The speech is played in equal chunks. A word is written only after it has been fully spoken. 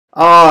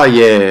Ah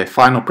yeah,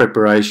 final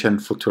preparation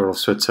for Tour of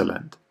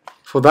Switzerland.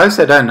 For those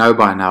that don't know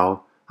by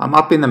now, I'm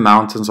up in the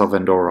mountains of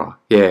Andorra.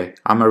 Yeah,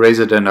 I'm a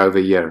resident over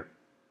here.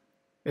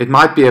 It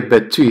might be a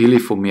bit too hilly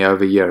for me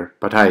over here,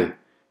 but hey,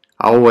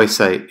 I always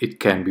say it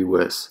can be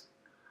worse.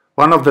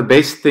 One of the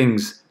best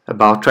things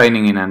about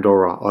training in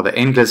Andorra are the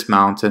endless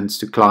mountains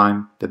to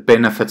climb, the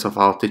benefits of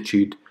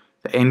altitude,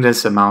 the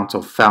endless amount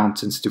of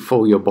fountains to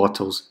fill your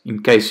bottles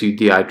in case you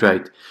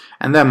dehydrate,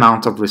 and the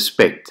amount of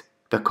respect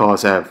the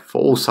cars have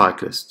for all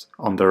cyclists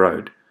on the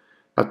road.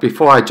 But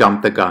before I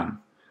jump the gun,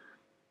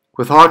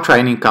 with hard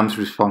training comes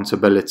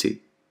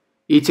responsibility.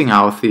 Eating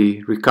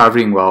healthy,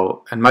 recovering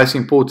well, and most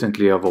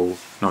importantly of all,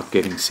 not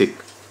getting sick.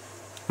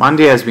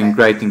 Monday has been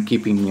great in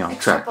keeping me on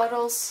track.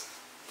 Bottles.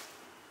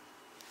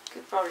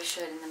 Could probably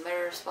show it in the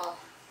mirror as well.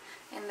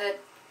 And the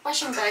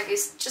washing bag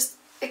is just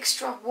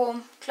extra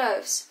warm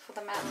clothes for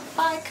the man on the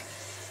bike,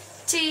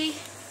 tea,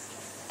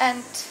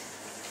 and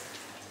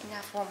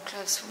enough warm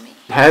clothes for me.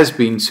 It has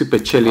been super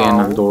chilly in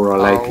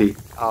Andorra lately,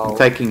 and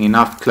taking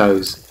enough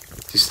clothes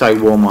to stay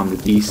warm on the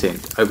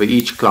descent over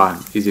each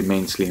climb is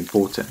immensely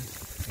important.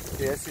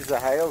 Yes, there's a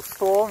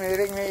hailstorm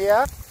hitting me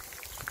here.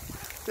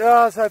 Yeah,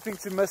 I was hoping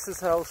to miss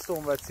this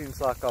hailstorm, but it seems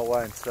like I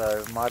won't,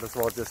 so might as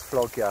well just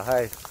flog here.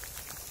 Hey.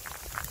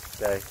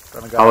 Okay,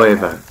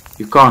 however,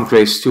 you can't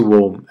dress too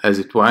warm as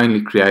it will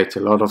only create a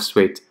lot of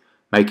sweat,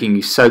 making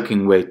you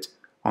soaking wet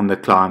on the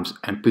climbs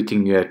and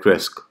putting you at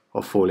risk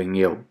of falling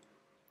ill.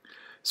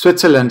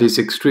 Switzerland is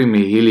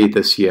extremely hilly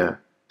this year,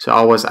 so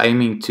I was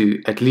aiming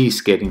to at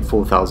least getting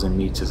 4,000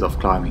 meters of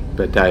climbing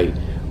per day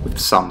with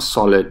some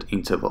solid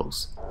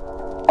intervals.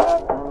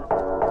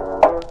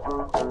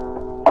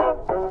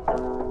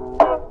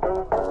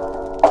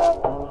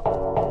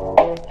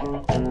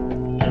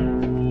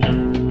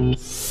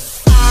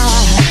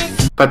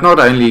 But not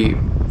only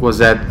was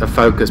that a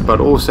focus,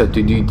 but also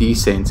to do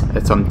descents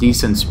at some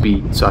decent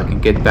speed so I can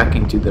get back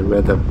into the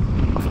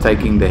rhythm of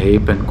taking the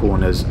hairpin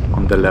corners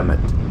on the limit.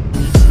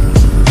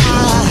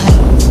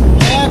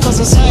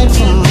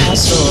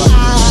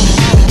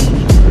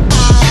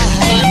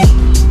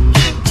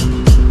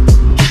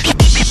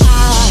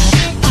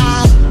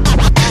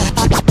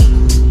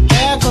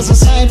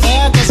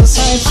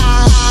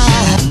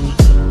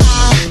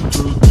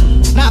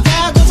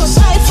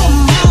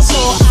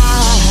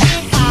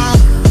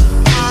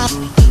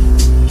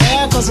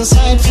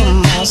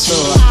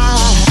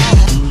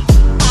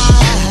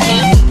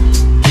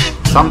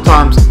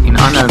 Sometimes in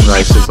unknown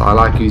races I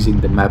like using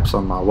the maps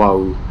on my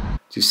Wahoo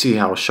to see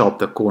how sharp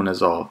the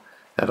corners are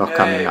that are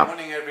coming up. Good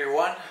morning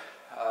everyone,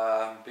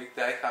 big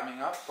day coming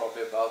up,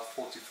 probably about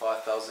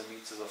 45,000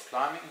 meters of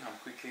climbing. I'm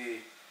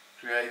quickly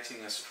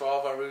creating a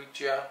Strava route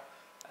here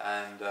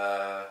and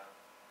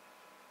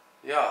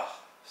yeah,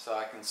 so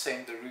I can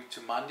send the route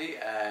to Monday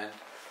and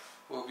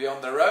we'll be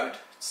on the road.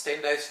 It's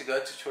 10 days to go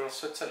to Tour of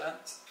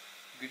Switzerland.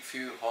 Good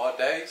few hard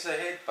days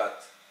ahead,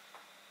 but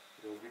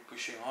we'll be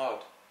pushing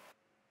hard.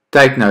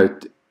 Take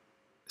note,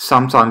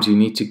 sometimes you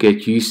need to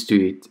get used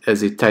to it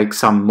as it takes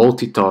some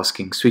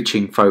multitasking,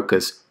 switching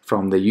focus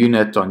from the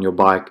unit on your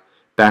bike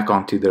back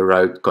onto the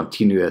road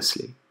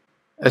continuously.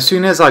 As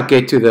soon as I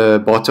get to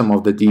the bottom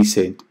of the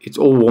descent, it's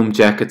all warm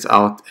jackets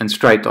out and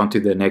straight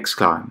onto the next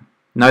climb.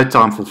 No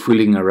time for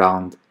fooling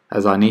around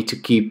as I need to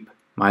keep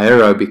my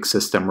aerobic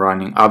system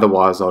running,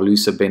 otherwise I'll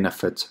lose the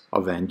benefit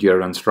of the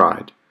endurance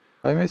ride.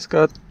 Hi my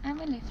skat. I'm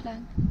Willie,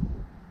 Flan.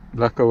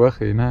 Lekker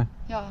hoogie, né?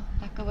 Ja,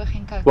 lekker hoog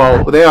en koud.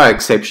 Well, there are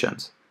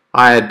exceptions.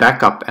 I had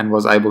backup and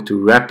was able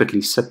to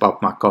rapidly sip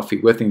up my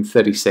coffee within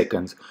 30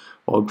 seconds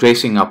while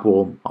dressing up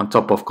warm on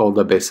top of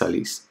colder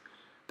Besalis.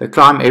 The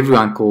climb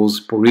everyone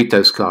calls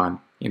Burrito's climb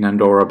in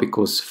Andorra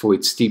because for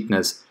its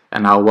steepness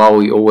and how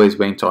well he always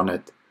went on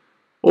it.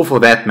 Or for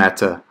that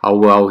matter, how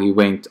well he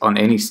went on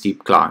any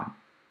steep climb.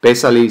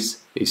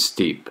 Besalis is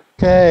steep.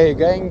 Okay,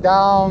 going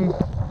down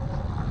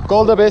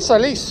Col de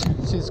Besalis.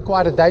 This is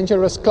quite a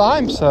dangerous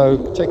climb,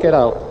 so check it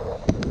out.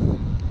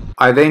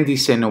 I then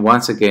descended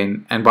once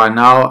again, and by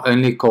now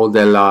only Col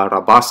de la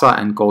Rabassa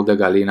and Col de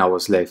Galina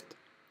was left.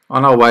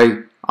 On our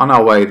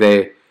way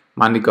there,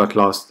 Monday got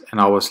lost, and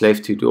I was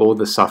left to do all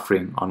the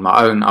suffering on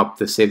my own up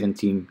the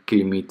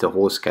 17-kilometer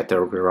horse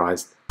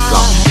categorized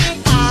climb.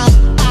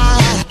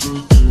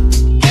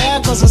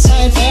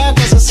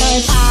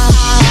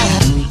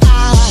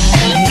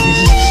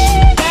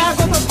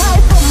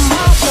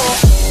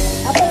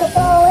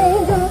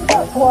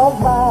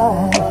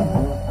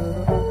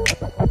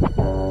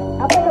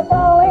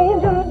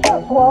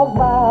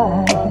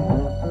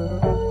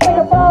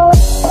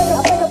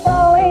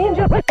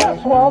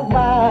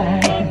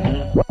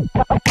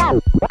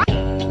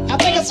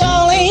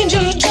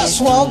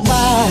 Walk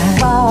by.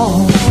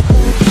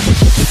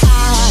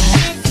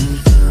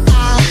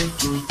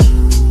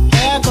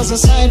 There goes a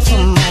sight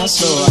from my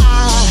soul.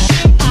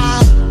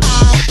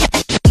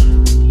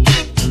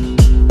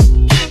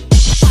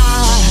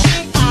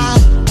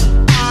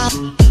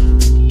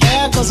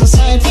 There goes a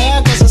sight,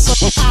 there goes a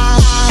sight.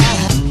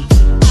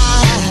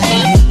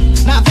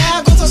 Now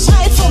there goes a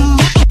sight from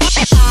my.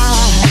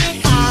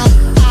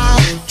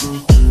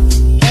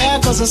 There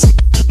goes a sight.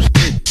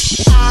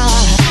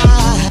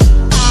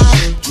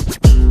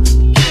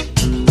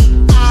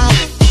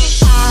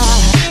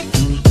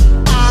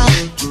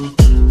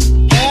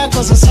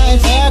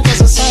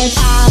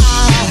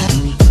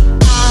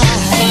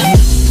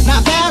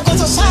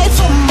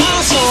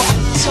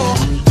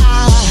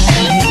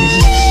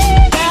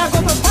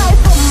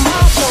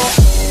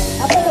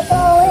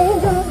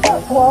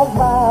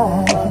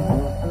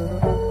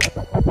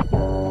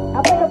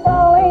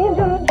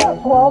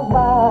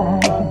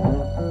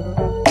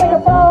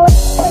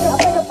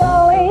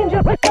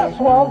 just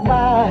walk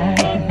by.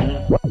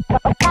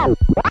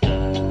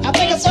 I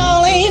think it's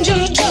all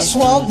angels just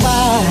walk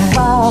by.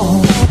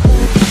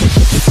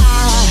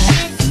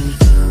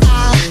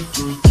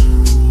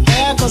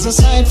 There goes a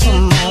sight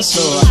from my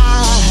soul.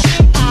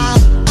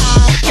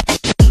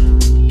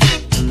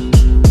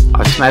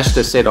 I smashed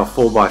a set of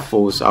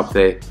 4x4s up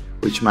there,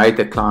 which made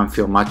the climb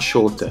feel much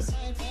shorter.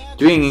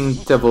 Doing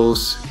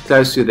intervals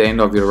close to the end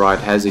of your ride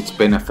has its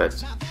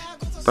benefits,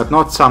 but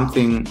not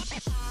something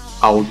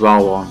I'll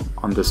dwell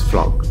on this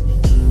vlog.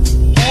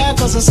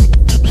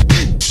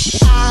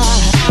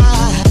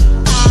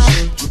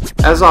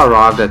 As I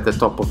arrived at the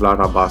top of La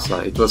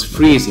Rabassa, it was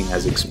freezing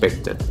as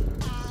expected.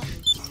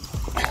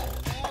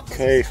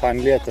 Okay,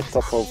 finally at the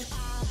top of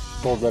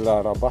Tour de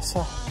La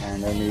Rabassa,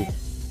 and only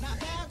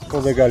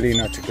Col de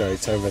Galina to go.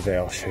 It's over there,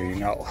 I'll show you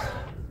now.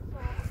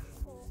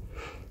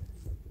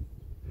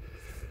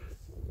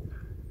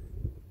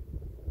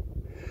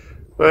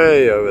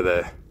 Way over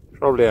there,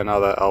 probably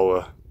another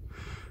hour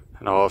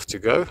and a half to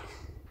go.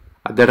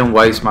 I didn't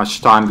waste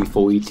much time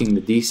before eating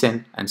the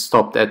descent and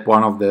stopped at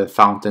one of the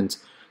fountains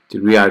to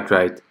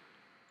rehydrate,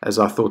 as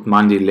I thought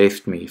Monday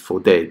left me for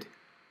dead.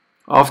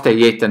 After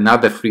yet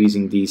another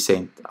freezing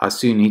descent, I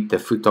soon hit the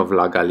foot of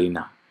La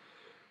Galina.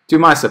 To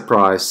my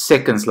surprise,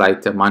 seconds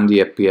later Monday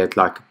appeared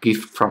like a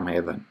gift from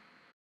heaven.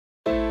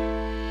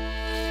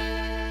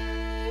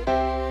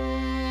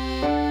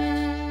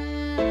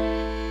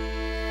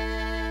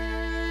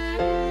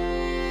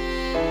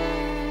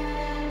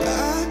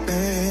 I've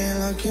been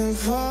looking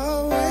for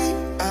a way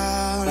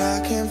out. I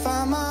can't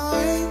find my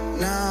way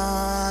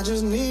now. I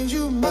just need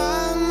you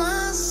by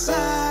my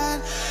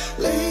side.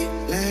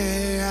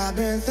 Lately I've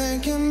been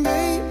thinking,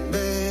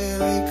 baby,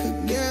 we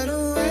could get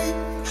away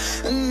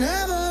and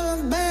never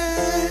look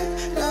back,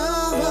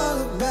 never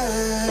look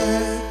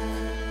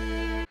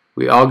back.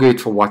 We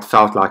argued for what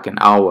felt like an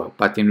hour,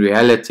 but in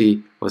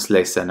reality was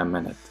less than a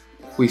minute.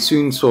 We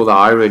soon saw the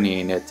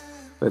irony in it,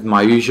 with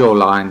my usual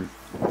line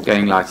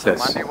going like this.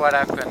 Monday, what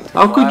happened?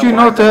 How could you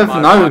not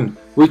have known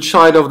which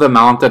side of the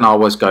mountain I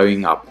was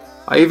going up?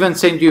 I even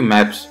sent you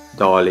maps,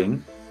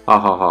 darling. Ha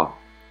ha ha.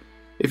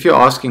 If you're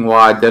asking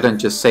why I didn't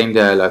just send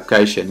her a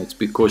location, it's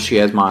because she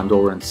has my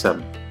Andorran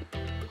SIM.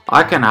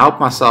 I can help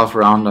myself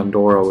around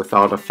Andorra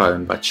without a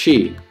phone, but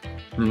she...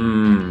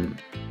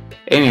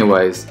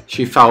 Anyways,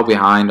 she fell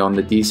behind on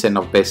the descent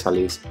of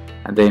Bessalis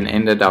and then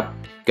ended up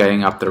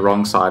going up the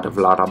wrong side of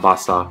La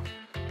Rabassa,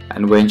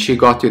 and when she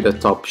got to the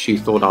top she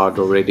thought I'd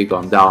already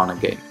gone down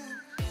again.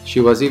 She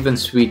was even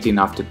sweet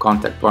enough to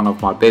contact one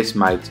of my best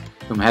mates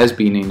whom has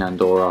been in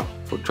Andorra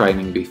for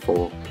training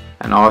before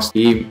and asked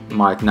if he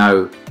might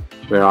know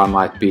where I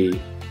might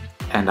be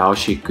and how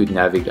she could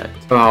navigate.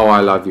 Oh, how I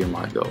love you,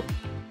 my girl.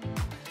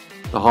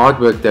 The hard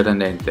work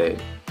didn't end there.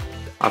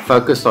 I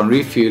focused on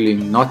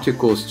refueling not to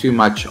cause too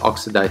much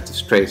oxidative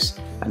stress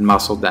and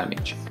muscle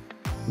damage.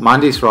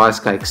 Monday's rice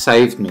cake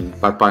saved me,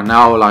 but by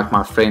now, like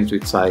my friends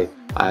would say,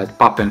 I had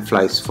pap and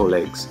vleis for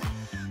legs.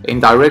 In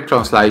direct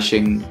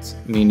translation,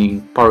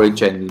 meaning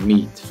porridge and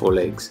meat for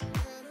legs.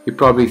 You're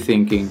probably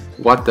thinking,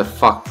 what the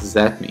fuck does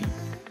that mean?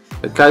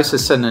 The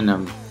closest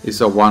synonym is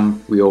the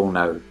one we all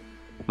know.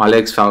 My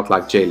legs felt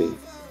like jelly.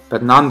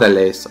 But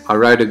nonetheless, I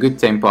rode a good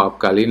tempo up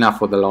Galina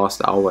for the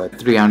last hour at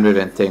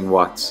 310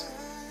 watts.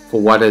 For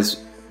what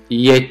has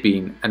yet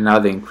been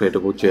another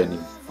incredible journey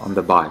on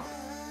the bike.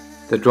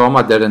 The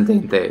drama didn't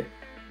end there.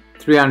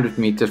 300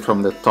 meters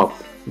from the top,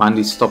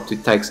 Monday stopped to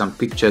take some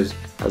pictures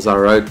as I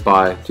rode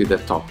by to the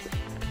top.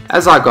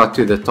 As I got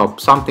to the top,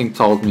 something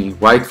told me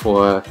wait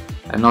for her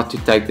and not to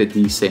take the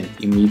descent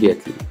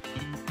immediately.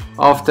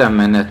 After a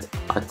minute,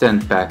 I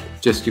turned back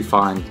just to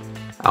find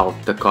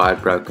out the car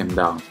had broken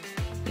down.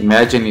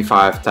 Imagine if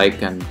I have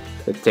taken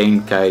the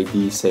 10k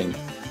descent,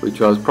 which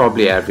was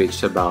probably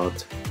averaged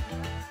about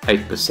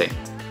 8%.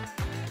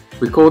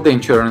 We called the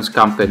insurance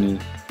company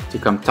to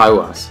come tow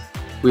us.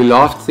 We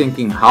laughed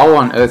thinking how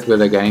on earth were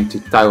they going to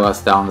tow us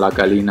down La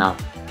Galina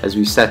as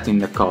we sat in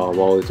the car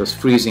while it was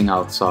freezing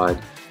outside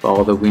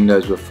while the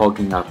windows were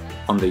fogging up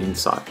on the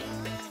inside.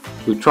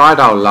 We tried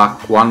our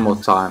luck one more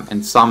time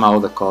and somehow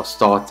the car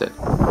started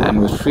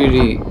and with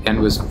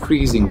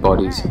freezing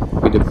bodies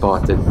we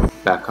departed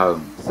back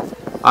home.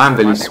 I'm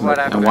Willie Smit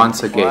and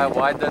once again I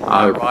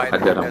hope I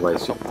didn't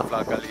waste your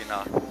time.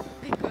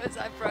 Because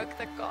I broke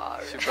the car.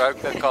 She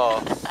broke the car.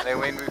 And then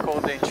when we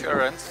called the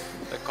insurance,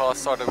 the car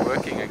started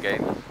working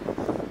again.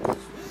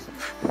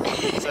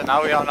 So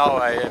now we're on our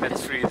way and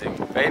it's freezing.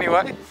 But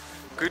anyway,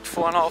 good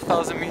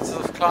 4,500 meters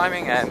of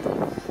climbing and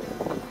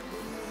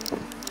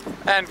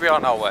we're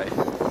on our way.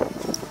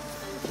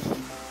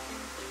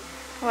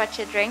 What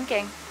you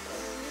drinking?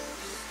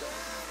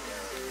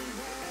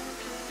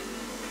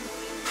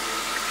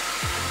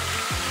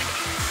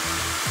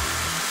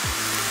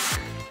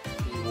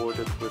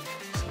 Rewarded with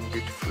some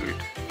good food.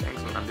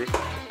 Thanks, Mandy.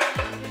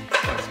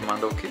 Thanks,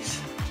 Mandokis.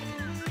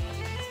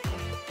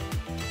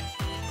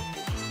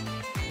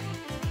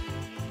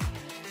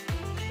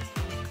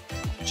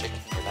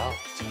 Checking it out.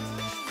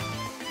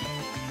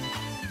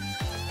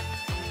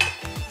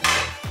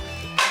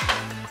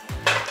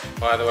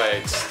 By the way,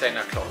 it's 10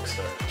 o'clock,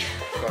 so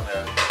I'm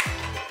gonna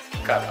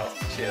cut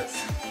off.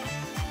 Cheers.